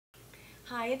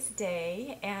Hi, it's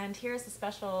Day, and here's a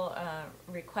special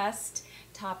request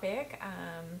topic.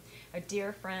 A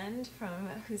dear friend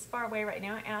who's far away right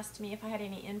now asked me if I had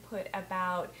any input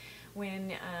about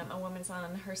when a woman's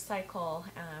on her cycle,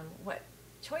 what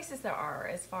choices there are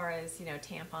as far as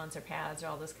tampons or pads or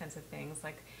all those kinds of things,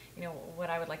 like what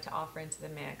I would like to offer into the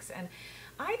mix. And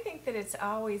I think that it's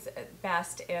always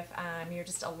best if you're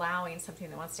just allowing something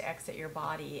that wants to exit your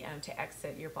body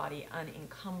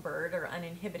unencumbered or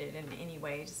uninhibited in any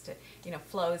way. Just to,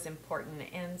 flow is important.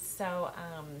 And so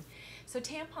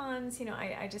tampons,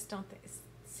 I just don't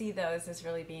see those as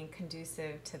really being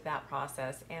conducive to that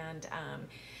process. And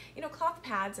cloth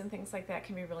pads and things like that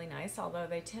can be really nice, although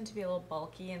they tend to be a little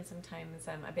bulky and sometimes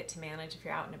a bit to manage if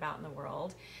you're out and about in the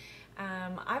world.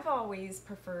 I've always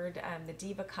preferred the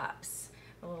Diva cups,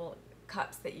 the little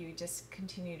cups that you just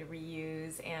continue to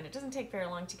reuse, and it doesn't take very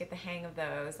long to get the hang of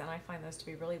those, and I find those to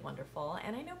be really wonderful.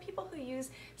 And I know people who use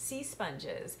sea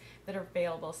sponges that are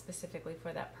available specifically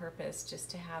for that purpose,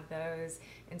 just to have those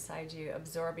inside you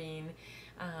absorbing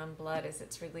blood as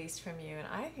it's released from you, and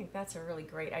I think that's a really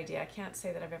great idea. I can't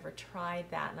say that I've ever tried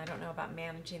that, and I don't know about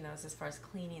managing those as far as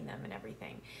cleaning them and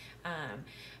everything,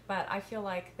 but I feel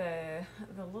like the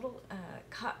little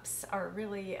cups are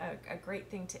really a great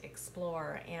thing to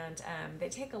explore, and they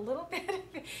take a little bit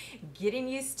of getting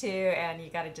used to, and you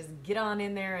got to just get on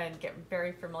in there and get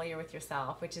very familiar with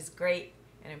yourself, which is great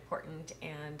and important.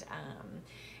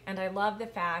 And I love the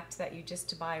fact that you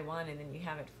just buy one and then you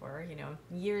have it for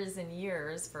years and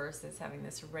years, versus having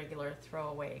this regular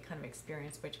throwaway kind of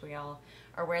experience, which we all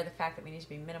are aware of the fact that we need to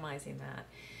be minimizing that.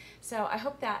 So I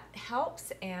hope that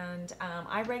helps, and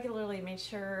I regularly make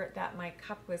sure that my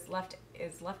cup is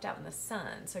left out in the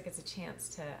sun, so it gets a chance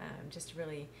to just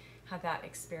really have that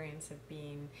experience of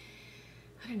being,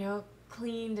 I don't know,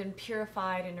 cleaned and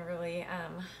purified in a really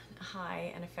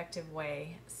high and effective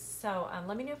way. So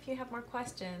let me know if you have more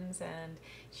questions, and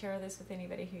share this with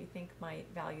anybody who you think might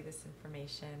value this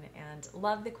information. And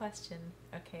love the question.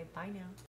 Okay, bye now.